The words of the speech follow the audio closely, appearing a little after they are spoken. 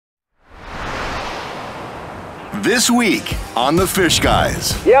This week on the Fish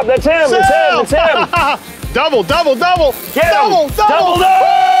Guyz. Yep, that's him. Sail! It's him. Double, double, double. Get double, him. double. Doubled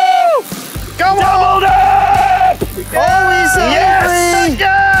up. Come on. Doubled up. Always Yes. Let's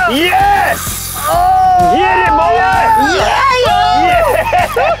go. Yes. Oh. Get it, boy. Yeah.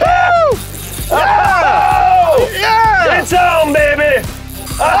 Oh. Yeah. It's on, baby.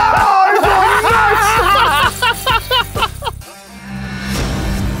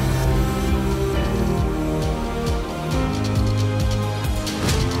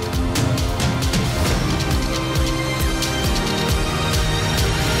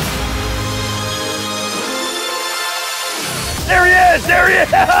 There he is! There he is!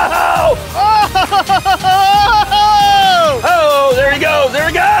 Oh, there he goes! There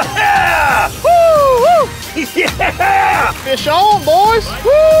he goes! Yeah! Woo, woo. Yeah! Fish on, boys.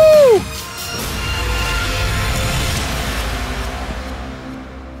 Woo.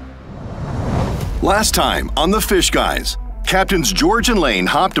 Last time on the Fish Guyz, Captains George and Lain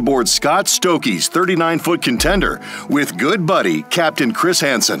hopped aboard Scott Stokey's 39-foot contender with good buddy Captain Chris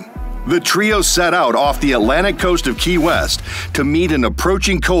Hanson. The trio set out off the Atlantic coast of Key West to meet an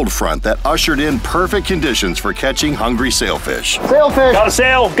approaching cold front that ushered in perfect conditions for catching hungry sailfish. Sailfish. Got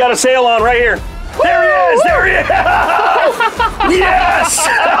a sail on right here. There he is! There he is! Yes!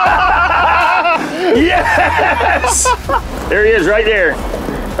 Yes! There he is, right there.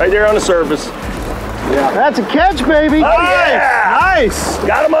 Right there on the surface. Yeah. That's a catch, baby. Oh, yeah! Nice.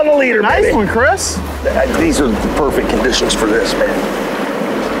 Got him on the leader, Nice baby. one, Chris. These are the perfect conditions for this, man.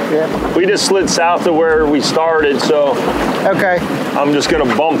 Yeah. We just slid south of where we started, so Okay. I'm just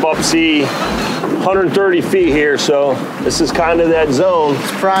gonna bump up, see 130 feet here, so this is kind of that zone.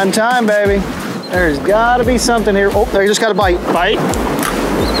 It's prime time, baby. There's got to be something here. Oh, there, you just got a bite. Bite.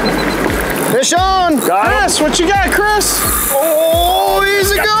 Fish on. Got him. Chris, what you got, Chris? Oh,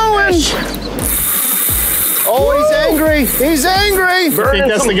 he's going. Oh, he's angry. He's angry. Burning I think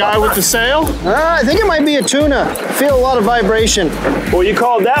that's some the guy with the sail. I think it might be a tuna. I feel a lot of vibration. Well, you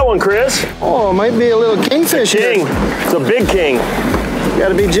called that one, Chris. Oh, it might be a little kingfish King. here. It's a big king. Got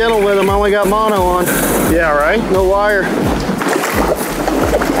to be gentle with him. I only got mono on. Yeah, right? No wire.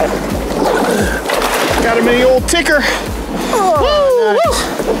 Got him in the old ticker. Oh,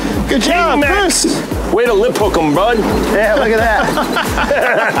 nice. Good job, Max. Chris. Way to lip hook him, bud. Yeah, look at that.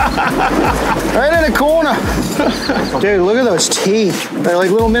 Right in the corner. Dude, look at those teeth. They're like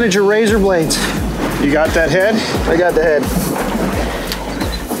little miniature razor blades. You got that head? I got the head.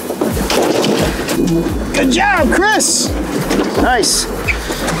 Good job, Chris. Nice.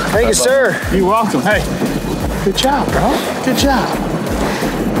 Thank you, sir. You're welcome. Hey, good job, bro. Good job.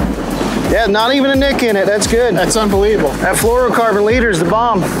 Yeah, not even a nick in it. That's good. That's unbelievable. That fluorocarbon leader's the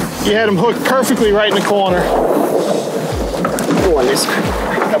bomb. You had him hooked perfectly right in the corner.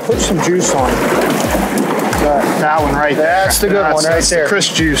 Now put some juice on it. That one right there. That's the good one right that's there. The Chris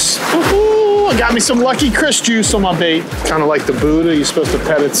juice. Ooh, I got me some Lucky Chris juice on my bait. Kind of like the Buddha. You're supposed to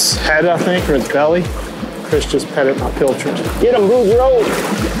pet its head, I think, or its belly. Chris just petted my pilchard. Get him, Boudreaux.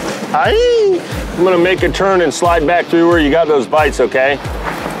 Aye. I'm gonna make a turn and slide back through where you got those bites, okay?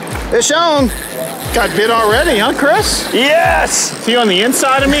 Fish on. Got bit already, huh, Chris? Yes! Is he on the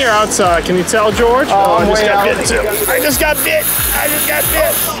inside of me or outside? Can you tell, George? Oh, I just way got out. bit too. I just got bit. I just got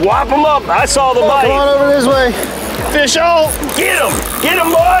bit. Swap them up. I saw the Come on bite. over this way. Fish on. Get him! Get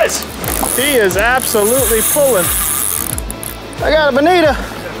him, boys! He is absolutely pulling. I got a bonita.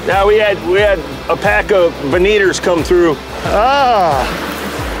 Now we had a pack of boniters come through. Ah.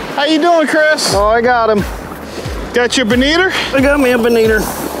 How you doing, Chris? Oh, I got him. Got your boniter? I got me a bonita.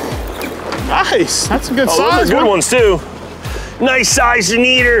 Nice. That's a good Oh, size those are good one. ones too. Nice size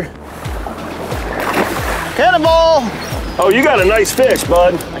boniter. Cannonball. Oh, you got a nice fish,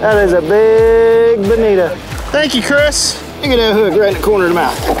 bud. That is a big bonita. Thank you, Chris. Look at that hook right in the corner of the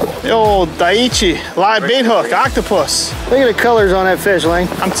mouth. The old Daiichi live bait hook, octopus. Look at the colors on that fish, Lane.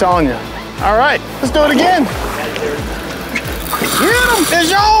 I'm telling you. All right, let's do it again. Get him,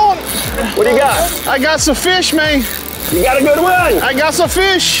 fish on. What do you got? I got some fish, man. You got a good one. I got some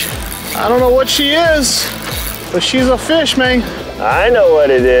fish. I don't know what she is, but she's a fish, man. I know what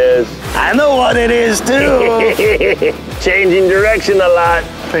it is. I know what it is, too. Changing direction a lot.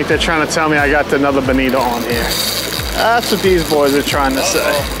 I think they're trying to tell me I got another bonita on here. That's what these boys are trying to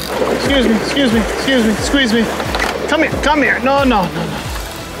say. Excuse me, excuse me, excuse me, squeeze me. Come here, come here. No, no, no, no.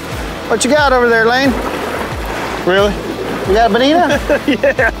 What you got over there, Lane? Really? You got a bonita?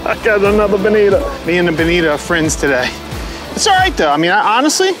 Yeah, I got another bonita. Me and the bonita are friends today. It's all right, though. I mean,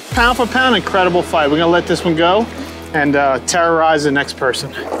 honestly, pound for pound, incredible fight. We're going to let this one go and terrorize the next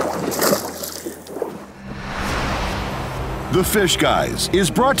person. The Fish Guyz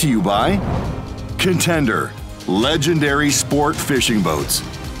is brought to you by Contender, legendary sport fishing boats.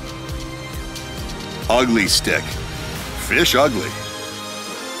 Ugly stick, fish ugly.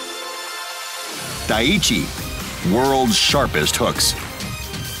 Daiichi, world's sharpest hooks.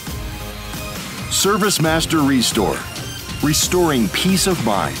 Service Master Restore, restoring peace of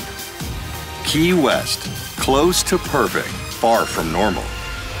mind. Key West, close to perfect, far from normal.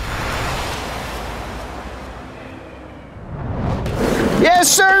 Yes,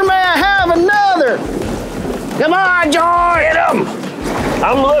 sir, may I have another? Come on, George! Get him!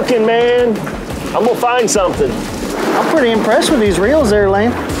 I'm looking, man. I'm gonna find something. I'm pretty impressed with these reels there,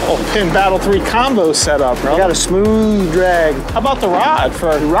 Lain. Oh, Pin Battle 3 combo setup, bro. Got a smooth drag. How about the rod for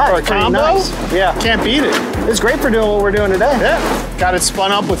a combo? Nice. Yeah. Can't beat it. It's great for doing what we're doing today. Yeah. Got it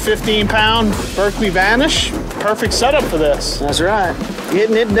spun up with 15-pound Berkeley Vanish. Perfect setup for this. That's right.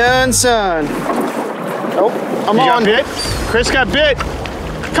 Getting it done, son. Oh, I'm You on. got bit? Chris got bit.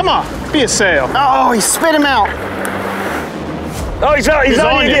 Come on, be a sail. Oh, he spit him out. Oh, he's on you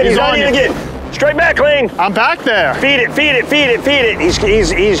again. He's on you again. Straight back, Lain. I'm back there. Feed it, feed it, feed it, feed it.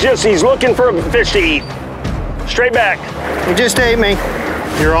 He's looking for a fish to eat. Straight back. He just ate me.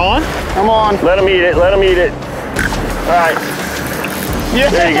 You're on? I'm on. Let him eat it, let him eat it. All right, Yeah,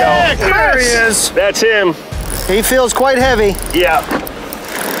 there you go. There he Chris. is. That's him. He feels quite heavy. Yeah.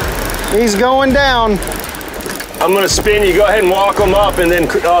 He's going down. I'm gonna spin you, go ahead and walk him up, and then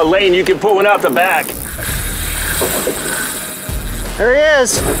Lain, you can put one out the back. There he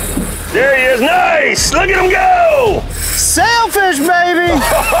is. There he is, nice! Look at him go! Sailfish, baby.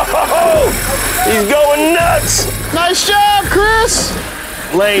 He's going nuts! Nice job, Chris.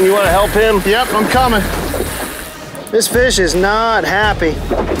 Lain, you wanna help him? Yep, I'm coming. This fish is not happy.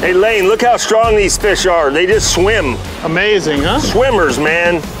 Hey Lain, look how strong these fish are. They just swim. Amazing, huh? Swimmers,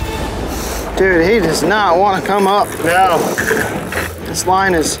 man. Dude, he does not want to come up. No. This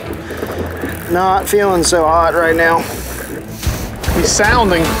line is not feeling so hot right now. He's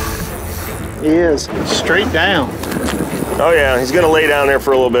sounding He is. straight down. Oh yeah, he's gonna lay down there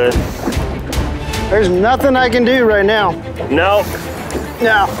for a little bit. There's nothing I can do right now. No,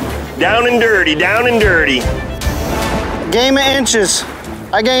 No. down and dirty, down and dirty. Game of inches.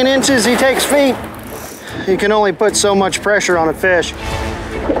 I gain inches, he takes feet. You can only put so much pressure on a fish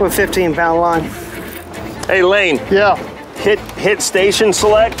with 15-pound line. Hey Lain, Yeah. hit station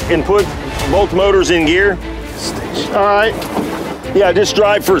select and put both motors in gear. All right. Yeah, just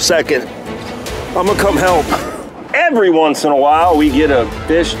drive for a second. I'm gonna come help. Every once in a while, we get a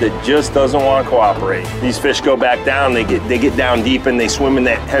fish that just doesn't want to cooperate. These fish go back down, they get down deep and they swim in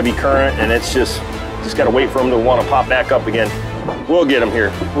that heavy current, and it's just gotta wait for them to want to pop back up again. We'll get him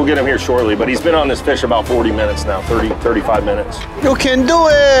here. We'll get him here shortly, but he's been on this fish about 40 minutes now, 35 minutes. You can do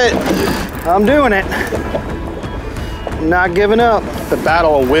it. I'm doing it. Not giving up. The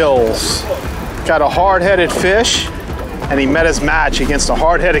battle of wills. Got a hard-headed fish, and he met his match against a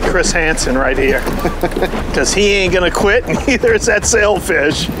hard-headed Chris Hanson right here. Because he ain't gonna quit, and neither is that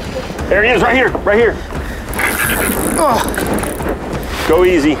sailfish. There he is, right here, right here. Oh, Go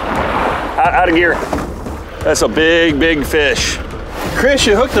easy. Out of gear. That's a big, big fish. Chris,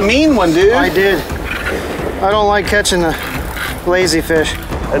 you hooked a mean one, dude. I did. I don't like catching the lazy fish.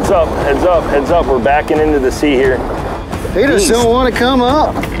 Heads up, heads up, heads up. We're backing into the sea here. He just don't want to come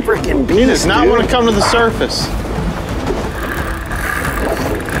up. Freaking beast. He does not want to come to the surface.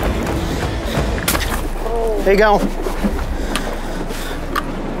 There you go.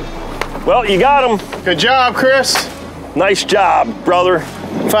 Well, you got him. Good job, Chris. Nice job, brother.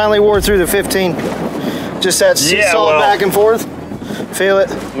 Finally wore through the 15. Just that seesaw well. back and forth. Feel it.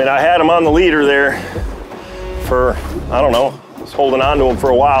 I mean, I had him on the leader there for, I don't know, I was holding on to him for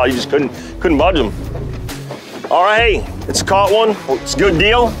a while. You just couldn't budge him. All right, hey, it's caught one. It's a good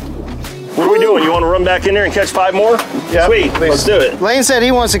deal. What are we doing? You want to run back in there and catch 5 more? Yeah, Sweet, please. let's do it. Lain said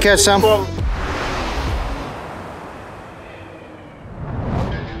he wants to catch some.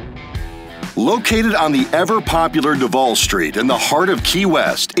 Located on the ever-popular Duval Street in the heart of Key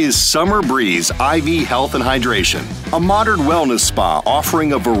West is Summer Breeze IV Health and Hydration, a modern wellness spa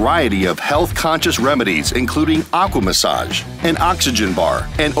offering a variety of health-conscious remedies including aqua massage, an oxygen bar,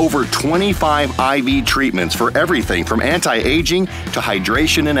 and over 25 IV treatments for everything from anti-aging to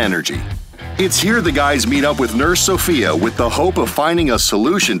hydration and energy. It's here the guys meet up with Nurse Sophia with the hope of finding a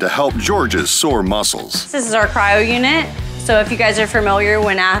solution to help George's sore muscles. This is our cryo unit. So if you guys are familiar,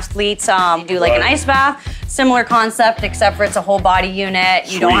 when athletes do like an ice bath, similar concept, except for it's a whole body unit.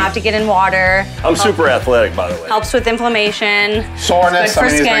 You don't have to get in water. I'm super athletic, by the way. Helps with inflammation. Soreness, Good for I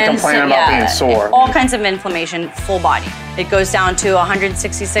mean, he's been skin. complaining about being sore. All kinds of inflammation, full body. It goes down to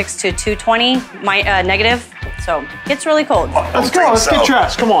 166 to 220 negative So, it gets really cold. Let's go, let's get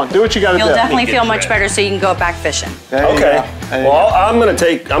dressed. Come on, do what you gotta do. You'll definitely feel much better so you can go back fishing. Okay, well, I'm gonna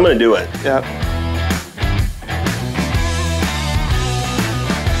do it. Yep.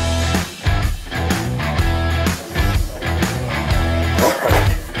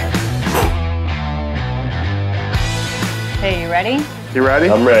 Hey, you ready? You ready?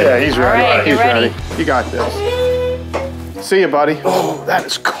 I'm ready. Yeah, he's ready. All right, he's you're ready. You got this. See you, buddy. Oh, that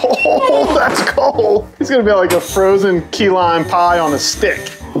is cold. That's cold. It's gonna be like a frozen key lime pie on a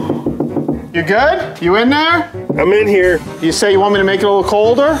stick. You good? You in there? I'm in here. You say you want me to make it a little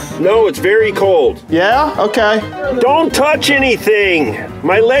colder? No, it's very cold. Yeah? Okay. Don't touch anything.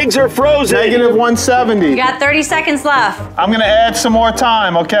 My legs are frozen. Negative 170. You got 30 seconds left. I'm gonna add some more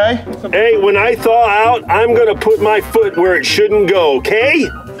time, okay? Hey, when I thaw out, I'm gonna put my foot where it shouldn't go, okay?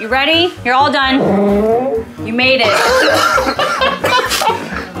 You ready? You're all done. You made it.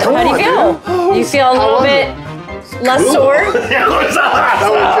 How do you feel? You feel a little bit less sore? That was That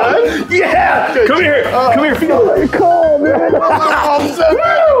was good? Yeah! Good. Come here. Come here. Feel it. Cold, man. I'm so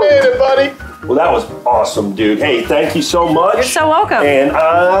glad you made it, buddy. Well, that was awesome, dude. Hey, thank you so much. You're so welcome. And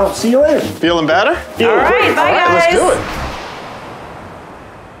I'll see you later. Feeling better? All right, bye guys. Let's do it.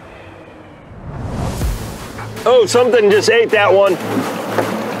 Oh, something just ate that one.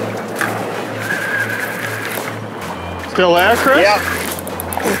 Still there, Chris? Yep.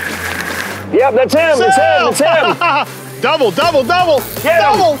 Yep, that's him. It's him. It's him. Double, double, double. Get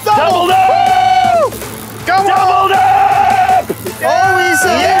him. Double, double. Doubled up. Come on. Doubled up. Oh, he's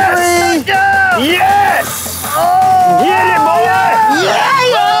angry. Yes. Oh. Get it, boy. Yeah.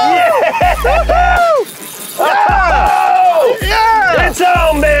 Yeah. It's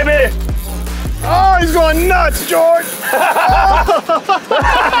on, baby. Oh, he's going nuts, George.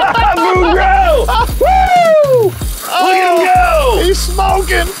 Boom, grow. Woo. Look at him go. He's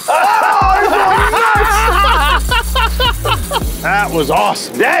smoking. Oh, he's going nuts. That was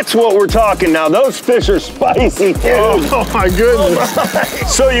awesome. That's what we're talking now. Those fish are spicy, dude. Oh my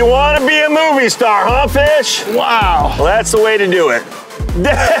goodness. So you want to be a movie star, huh, Fish? Wow. Well, that's the way to do it.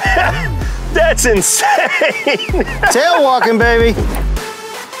 That's insane. Tail walking, baby.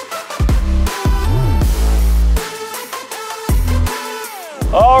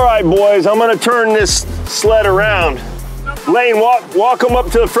 All right, boys, I'm gonna turn this sled around. Lane, walk them up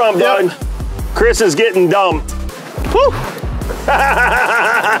to the front, bud. Yep. Chris is getting dumped. Woo.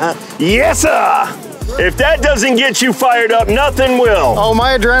 Yes, sir. If that doesn't get you fired up, nothing will. Oh,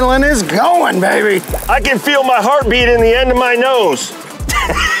 my adrenaline is going, baby. I can feel my heartbeat in the end of my nose.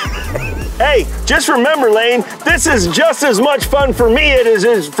 Hey, just remember, Lane, this is just as much fun for me as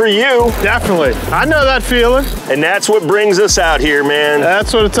it is for you. Definitely. I know that feeling. And that's what brings us out here, man.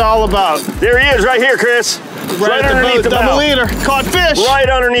 That's what it's all about. There he is, right here, Chris. Right at the boat, double bow. leader. Caught fish. Right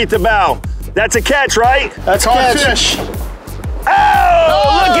underneath the bow. That's a catch, right? That's Caught catch. fish. Oh,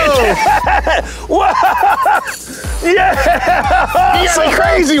 look at that. Whoa. Yeah. You got a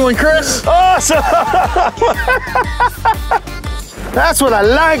crazy one, Chris. Awesome. That's what I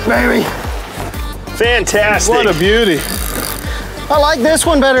like, baby. Fantastic. What a beauty. I like this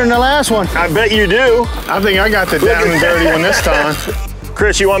one better than the last one. I bet you do. I think I got the down and dirty one this time.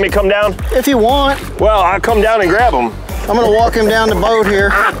 Chris, you want me to come down? If you want, Well, I'll come down and grab him. I'm gonna walk him down the boat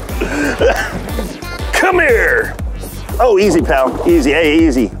here. Come here. Oh, easy, pal. Easy. Hey,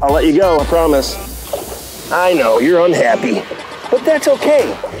 easy. I'll let you go, I promise. I know, you're unhappy. But that's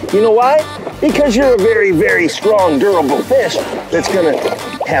okay. You know why? Because you're a very, very strong, durable fish that's gonna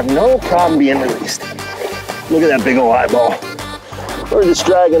have no problem being released. Look at that big old eyeball. We're just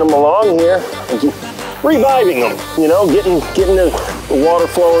dragging them along here and just reviving them, you know, getting the water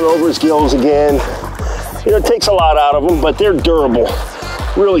flowing over his gills again. You know, it takes a lot out of them, but they're durable,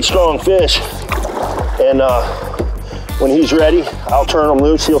 really strong fish. And when he's ready, I'll turn him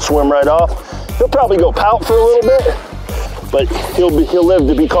loose. He'll swim right off. He'll probably go pout for a little bit, but he'll live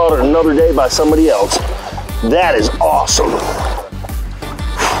to be caught another day by somebody else. That is awesome.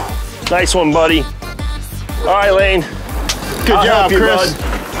 Nice one, buddy. All right, Lane. Good job, Chris.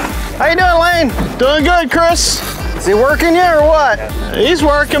 How you doing, Lane? Doing good, Chris. Is he working you or what? He's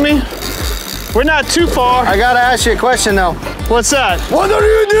working me. We're not too far. I gotta ask you a question though. What's that? What are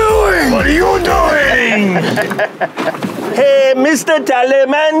you doing? What are you doing? Hey, Mr.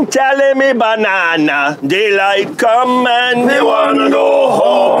 Tallyman, tally me banana. Daylight come and they wanna go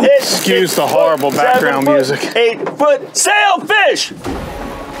home. Excuse the horrible background music. 8 foot sailfish.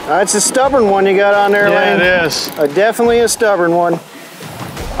 That's a stubborn one you got on there, Yeah, Lane. it is. Definitely a stubborn one.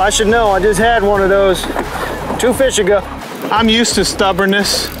 I should know, I just had one of those 2 fish ago. I'm used to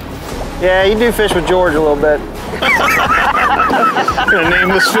stubbornness. Yeah, you do fish with George a little bit. I'm gonna name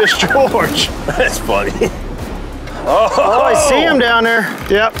this fish George. That's funny. Oh, I see him down there.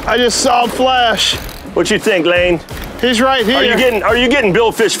 Yep, I just saw a flash. What you think, Lane? He's right here. Are you getting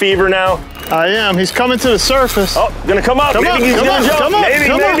Billfish fever now? I am. He's coming to the surface. Oh, gonna come up. Maybe he's gonna jump.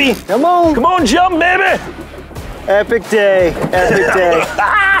 Maybe. Come on. Come on, jump, baby. Epic day. Epic day.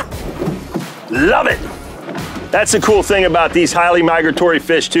 Love it. That's the cool thing about these highly migratory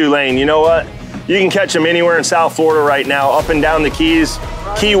fish too, Lane. You know what? You can catch them anywhere in South Florida right now, up and down the Keys,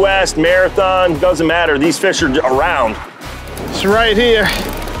 Key West, Marathon, doesn't matter. These fish are around. It's right here.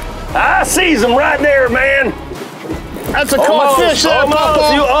 I sees them right there, man. That's a caught fish there,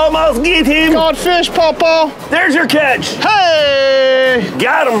 Papa. You almost get him. Caught fish, Papa. There's your catch. Hey!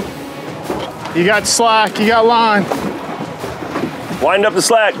 Got him. You got slack, you got line. Wind up the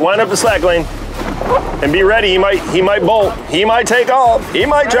slack, Lane. And be ready, he might bolt. He might take off. He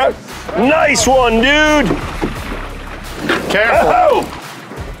might try. Nice one, dude. Careful.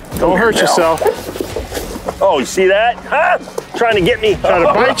 Oh. Don't hurt yourself. Oh, you see that? Huh? Trying to get me. Trying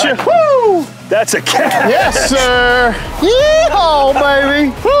to bite you. Woo! That's a catch. Yes, sir. Yeehaw,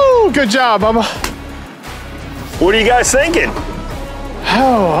 baby. Woo! Good job, Bubba. What are you guys thinking?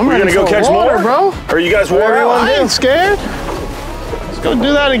 Oh, I'm We're ready gonna go for catch water, more, bro. Or are you guys wore out? I ain't scared. Let's go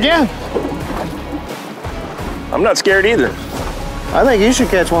do that again. I'm not scared either. I think you should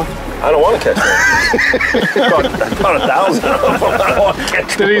catch one. I don't want to catch one. I caught 1,000 of them. I don't want to catch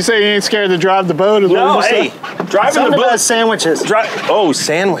one. Did he say he ain't scared to drive the boat? No, hey, driving Something the boat. about sandwiches. Oh,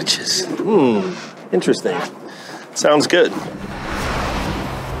 sandwiches. Interesting. Sounds good.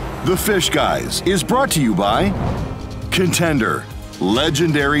 The Fish Guyz is brought to you by Contender,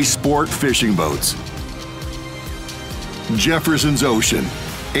 legendary sport fishing boats. Jefferson's Ocean,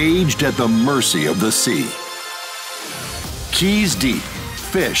 aged at the mercy of the sea. Keys Deep,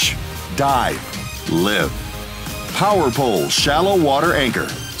 fish, dive, live. Power Poles, shallow water anchor,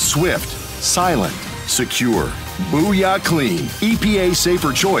 swift, silent, secure. Booyah Clean, EPA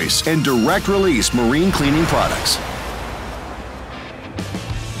safer choice, and direct release marine cleaning products.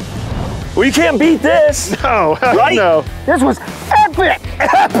 Well, you can't beat this. No, Right? no. This was epic.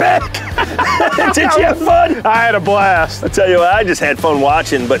 Did you have fun? I had a blast. I tell you what, I just had fun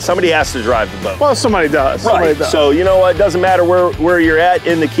watching, but somebody has to drive the boat. Well, somebody does. Somebody Right. does. So you know what? It doesn't matter where you're at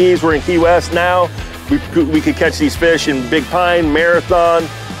in the Keys. We're in Key West now. We could catch these fish in Big Pine, Marathon,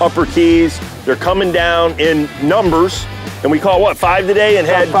 Upper Keys. They're coming down in numbers. And we caught, what, 5 today? And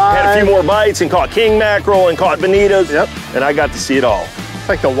had a few more bites and caught king mackerel and caught bonitas. Yep. And I got to see it all. It's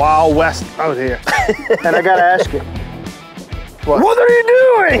like the Wild West out here. And I gotta ask you, What are you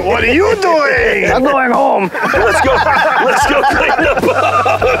doing? What are you doing? I'm going home. Let's go clean the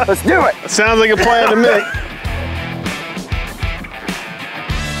boat. Let's do it. Sounds like a plan to me.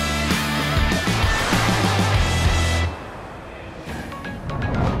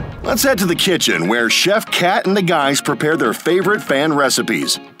 Let's head to the kitchen where Chef Kat and the guys prepare their favorite fan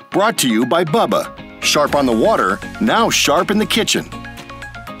recipes. Brought to you by Bubba. Sharp on the water, now sharp in the kitchen.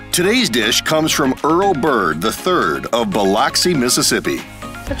 Today's dish comes from Earl Byrd III of Biloxi, Mississippi.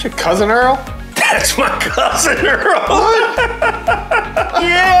 That's your cousin Earl? That's my cousin Earl.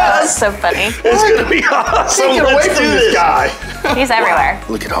 That's so funny. It's gonna be awesome. Get away from this guy. He's everywhere.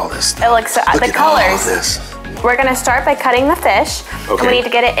 Look at all this. It looks so, the colors. This. We're gonna start by cutting the fish. Okay. And we need to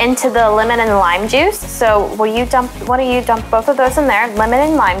get it into the lemon and lime juice. So why don't you dump both of those in there, lemon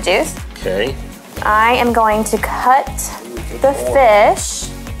and lime juice. Okay. I am going to cut the fish.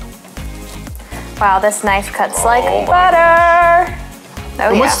 Wow, this knife cuts like butter. Oh,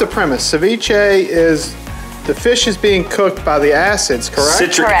 And yeah. what's the premise? Ceviche is, the fish is being cooked by the acids, correct?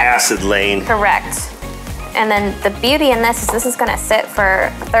 Citric Correct. acid, Lane. Correct. And then the beauty in this is gonna sit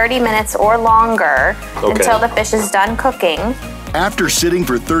for 30 minutes or longer until the fish is done cooking. After sitting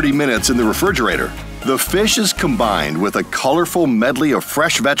for 30 minutes in the refrigerator, the fish is combined with a colorful medley of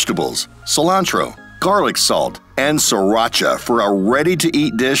fresh vegetables, cilantro, garlic salt, and sriracha for a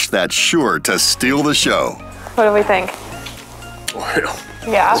ready-to-eat dish that's sure to steal the show. What do we think? Oil.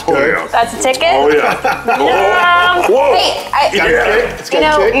 Yeah. Oh, yeah. That's a ticket? Oh, yeah. Whoa. Hey,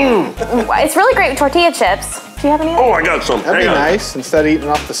 it's really great with tortilla chips. Do you have any? Oh, I got some. That'd be Hang on. nice, instead of eating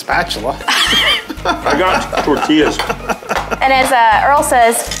off the spatula. I got tortillas. And as Earl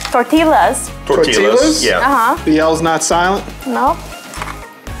says, tortillas. Tortillas? Yeah. BL's not silent. No.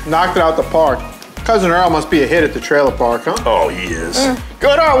 Knocked it out the park. Cousin Earl must be a hit at the trailer park, huh? Oh, he is.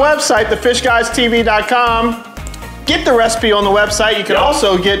 Go to our website, thefishguyztv.com. Get the recipe on the website. You can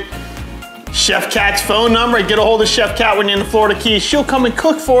also get Chef Kat's phone number and get a hold of Chef Kat when you're in the Florida Keys. She'll come and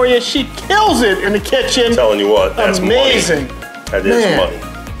cook for you. She kills it in the kitchen. I'm telling you what, that's amazing. money. That is Man.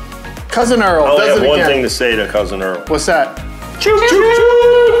 money. Cousin Earl I only does have it one again. thing to say to Cousin Earl. What's that? Choo choo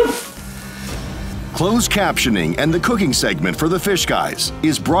choo! Closed captioning and the cooking segment for the Fish Guyz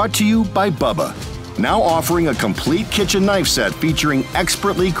is brought to you by Bubba, now offering a complete kitchen knife set featuring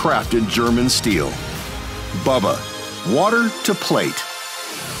expertly crafted German steel. Bubba, water to plate.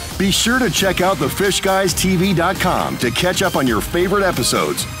 Be sure to check out thefishguyztv.com to catch up on your favorite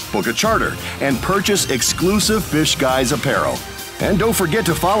episodes, book a charter, and purchase exclusive Fish Guyz apparel. And don't forget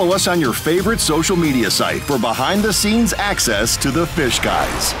to follow us on your favorite social media site for behind-the-scenes access to the Fish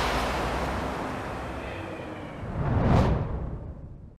Guyz.